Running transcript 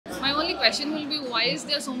question will be, why is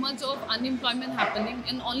there so much of unemployment happening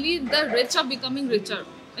and only the rich are becoming richer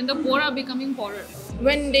and the poor are becoming poorer?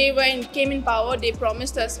 When they came in power, they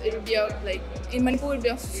promised us it will be in Manipur it will be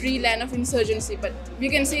a free land of insurgency, but we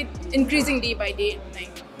can see it increasing day by day.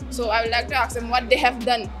 So I would like to ask them what they have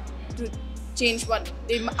done to change what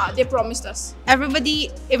they promised us.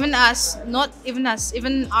 Everybody, even us, not even us,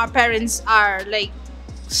 even our parents are like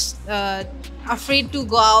afraid to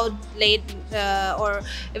go out late or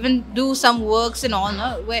even do some works and all,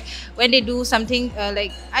 no? Where when they do something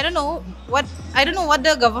like I don't know what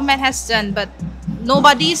the government has done, but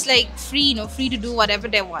nobody is like free to do whatever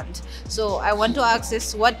they want. So I want to ask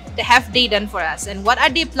this: what have they done for us, and what are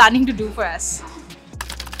they planning to do for us?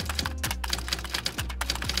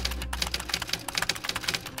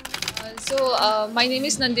 My name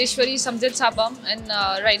is Nandeshwari Samjit Sabam, and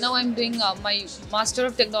right now I'm doing my Master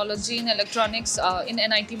of Technology in Electronics in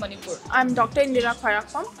NIT Manipur. I'm Dr. N Biren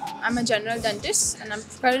Singh. I'm a general dentist and I'm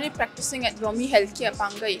currently practicing at Romi Healthcare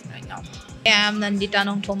Pangai right now. I am Nandita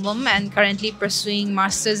Nongthombam and currently pursuing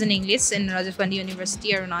Masters in English in Rajiv Gandhi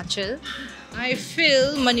University, Arunachal. I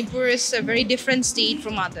feel Manipur is a very different state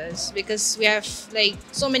from others because we have like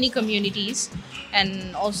so many communities,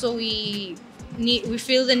 and also we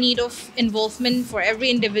feel the need of involvement for every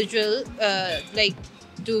individual, like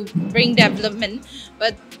to bring development,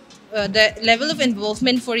 but the level of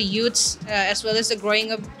involvement for youths as well as the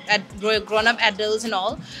grown-up adults and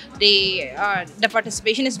all, the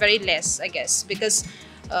participation is very less, I guess, because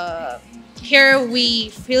here we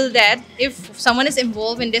feel that if someone is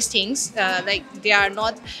involved in these things, like they are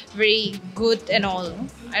not very good and all.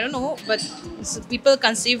 I don't know, but people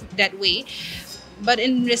conceive that way. But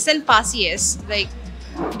in recent past years, like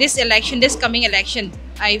this coming election,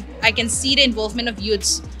 I can see the involvement of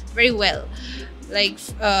youths very well. Like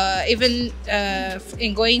even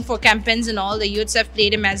in going for campaigns and all, the youths have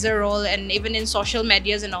played a major role, and even in social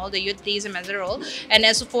medias and all, the youth plays a major role. And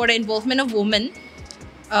as for the involvement of women,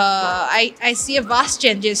 I see a vast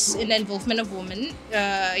changes in the involvement of women.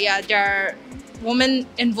 Yeah, there are women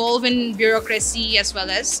involved in bureaucracy as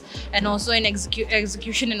well as, and also in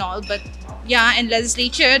execution and all. But yeah, in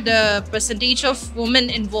legislature, the percentage of women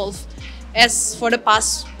involved, as for the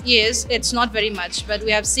past years, it's not very much. But we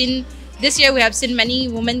have seen this year, we have seen many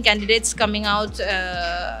women candidates coming out.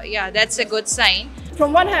 Yeah, that's a good sign.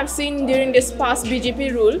 From what I have seen during this past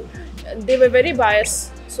BJP rule, they were very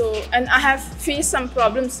biased. So, and I have faced some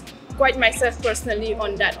problems quite myself personally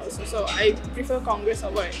on that also. So I prefer Congress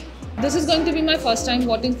over it. This is going to be my first time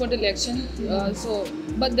voting for the election.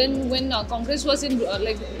 But then when Congress was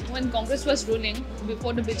when Congress was ruling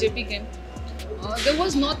before the BJP came, there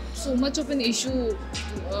was not so much of an issue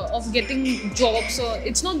of getting jobs. So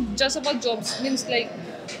it's not just about jobs. It means like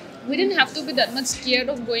we didn't have to be that much scared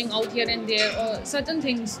of going out here and there or certain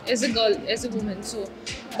things as a girl, as a woman. So,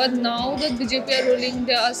 but now that BJP are ruling,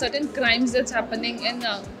 there are certain crimes that's happening, and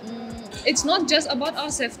it's not just about our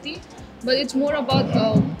safety, but it's more about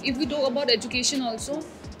if we talk about education also.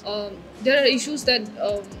 There are issues that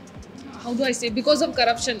how do I say, because of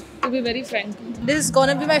corruption, to be very frank. This is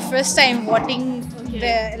gonna be my first time voting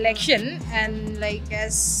the election, and like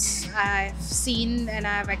as I've seen and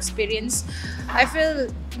I've experienced, I feel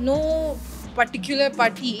no particular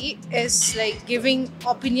party is like giving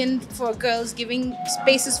opinion for girls, giving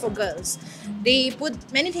spaces for girls. They put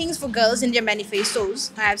many things for girls in their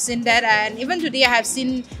manifestos. I have seen that, and even today I have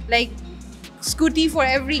seen like scooty for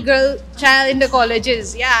every girl child in the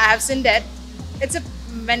colleges. Yeah, I have seen that. It's a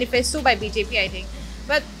manifesto by BJP, I think.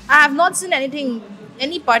 But I have not seen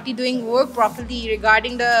any party doing work properly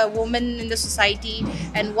regarding the woman in the society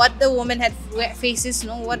and what the woman faces,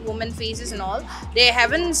 what woman faces and all. They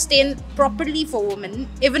haven't stand properly for women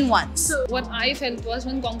even once. So what I felt was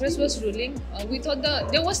when Congress was ruling, we thought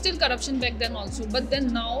there was still corruption back then also, but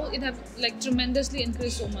then now it have like tremendously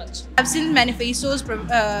increased so much. I've seen manifestos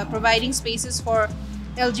providing spaces for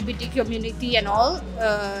LGBT community and all.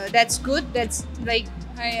 That's good. That's like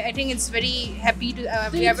I think it's very happy to.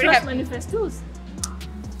 Do you trust manifestos?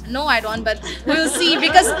 No, I don't, but we'll see,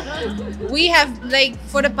 because we have like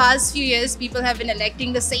for the past few years people have been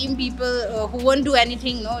electing the same people who won't do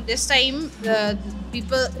anything. No, this time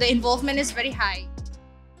the involvement is very high.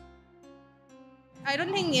 I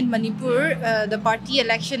don't think in Manipur the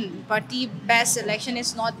party-based election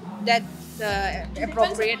is not that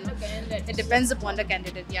appropriate. It depends upon the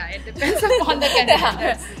candidate. Yeah, it depends upon the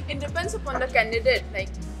candidate. It depends upon the candidate. Like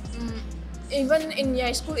even in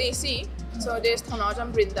your school AC, so there's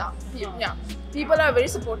Thanajam Brinda. Yeah, people are very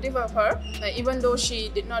supportive of her. Like, even though she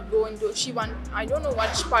did not go into, I don't know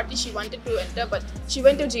which party she wanted to enter, but she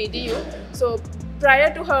went to JDU. So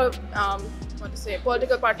prior to her what to say,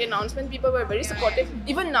 political party announcement, people were very supportive.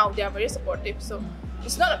 Even now, they are very supportive. So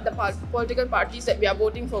it's not the political parties that we are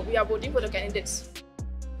voting for. We are voting for the candidates.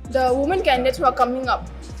 The women candidates who are coming up,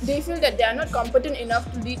 they feel that they are not competent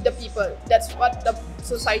enough to lead the people. That's what the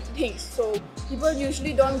society thinks. So people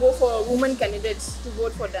usually don't go for women candidates to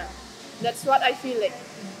vote for them. That's what I feel like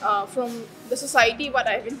from the society. What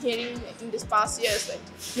I've been hearing in this past years, like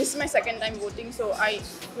this is my second time voting. So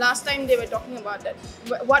last time they were talking about that.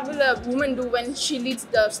 What will a woman do when she leads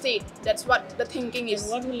the state? That's what the thinking is.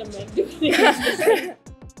 What will a man do?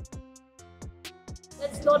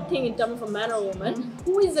 Let's not think in terms of a man or woman.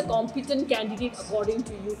 Who is a competent candidate according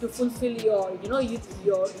to you to fulfill your,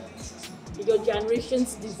 your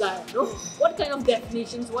generation's desire? No? What kind of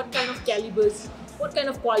definitions? What kind of calibers? What kind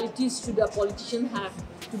of qualities should a politician have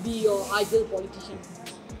to be your ideal politician?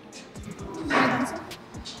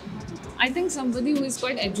 I think somebody who is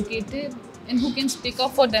quite educated and who can speak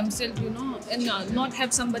up for themselves, and not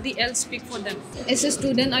have somebody else speak for them. As a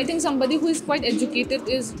student, I think somebody who is quite educated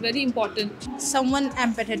is very important. Someone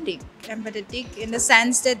empathetic in the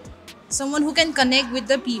sense that someone who can connect with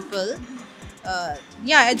the people.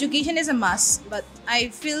 Education is a must, but I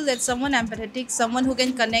feel that someone empathetic, someone who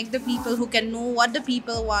can connect the people, who can know what the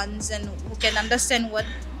people wants and who can understand what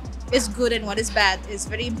is good and what is bad is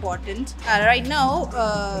very important. Right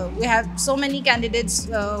now, we have so many candidates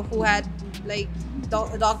who had like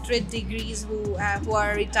doctorate degrees, who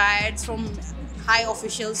are retired from high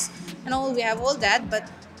officials and all. We have all that, but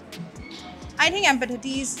I think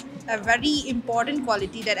empathy is a very important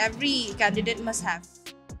quality that every candidate must have.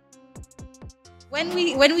 When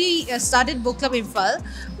we started Book Club Imphal,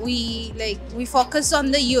 we focused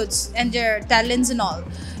on the youths and their talents and all.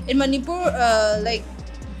 In Manipur,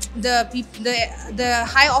 the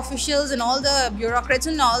high officials and all the bureaucrats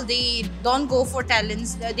and all, they don't go for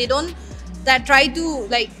talents. They don't try to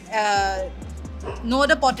know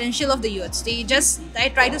the potential of the youths. They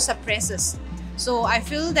try to suppress us. So I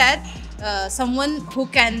feel that someone who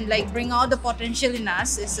can bring out the potential in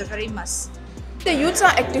us is a very must. The youths are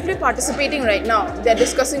actively participating right now. They're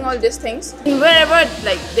discussing all these things. And wherever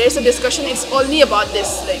there's a discussion, it's only about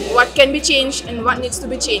this, what can be changed and what needs to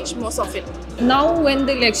be changed, most of it. Now when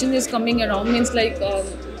the election is coming around, means the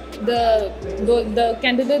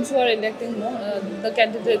candidates who are electing, the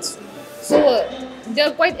candidates, so they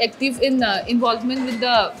are quite active in involvement with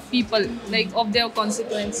the people, of their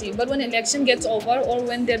constituency. But when election gets over, or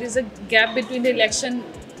when there is a gap between the election,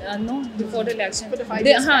 before the election, for the 5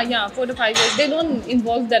 years. For the 5 years, they don't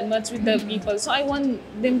involve that much with the people. So I want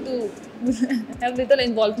them to have little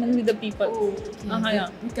involvement with the people.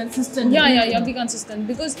 Be consistent. Be consistent,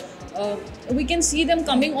 because we can see them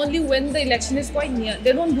coming only when the election is quite near.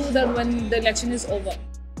 They don't do that when the election is over.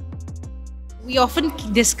 We often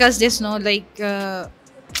discuss this, will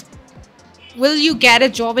you get a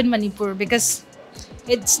job in Manipur? Because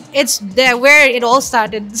it's there where it all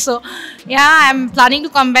started. So I'm planning to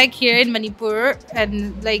come back here in Manipur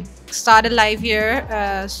and start a life here.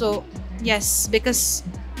 So yes, because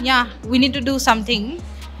we need to do something.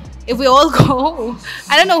 If we all go,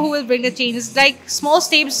 I don't know who will bring the change. It's small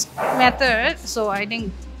steps matter. So I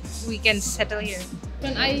think we can settle here.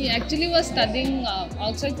 When I actually was studying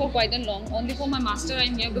outside for quite a long, only for my master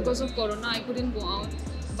I'm here because of Corona. I couldn't go out.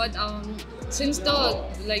 But since the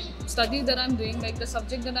study that I'm doing, the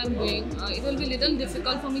subject that I'm doing, it will be little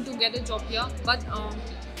difficult for me to get a job here. But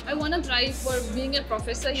I want to try for being a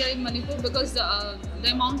professor here in Manipur, because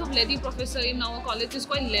the amount of lady professor in our college is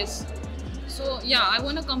quite less. So I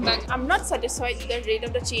want to come back. I'm not satisfied with the rate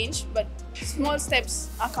of the change, but small steps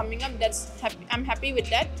are coming up. I'm happy with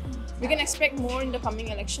that. We can expect more in the coming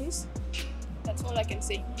elections. That's all I can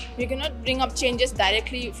say. We cannot bring up changes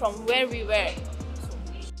directly from where we were.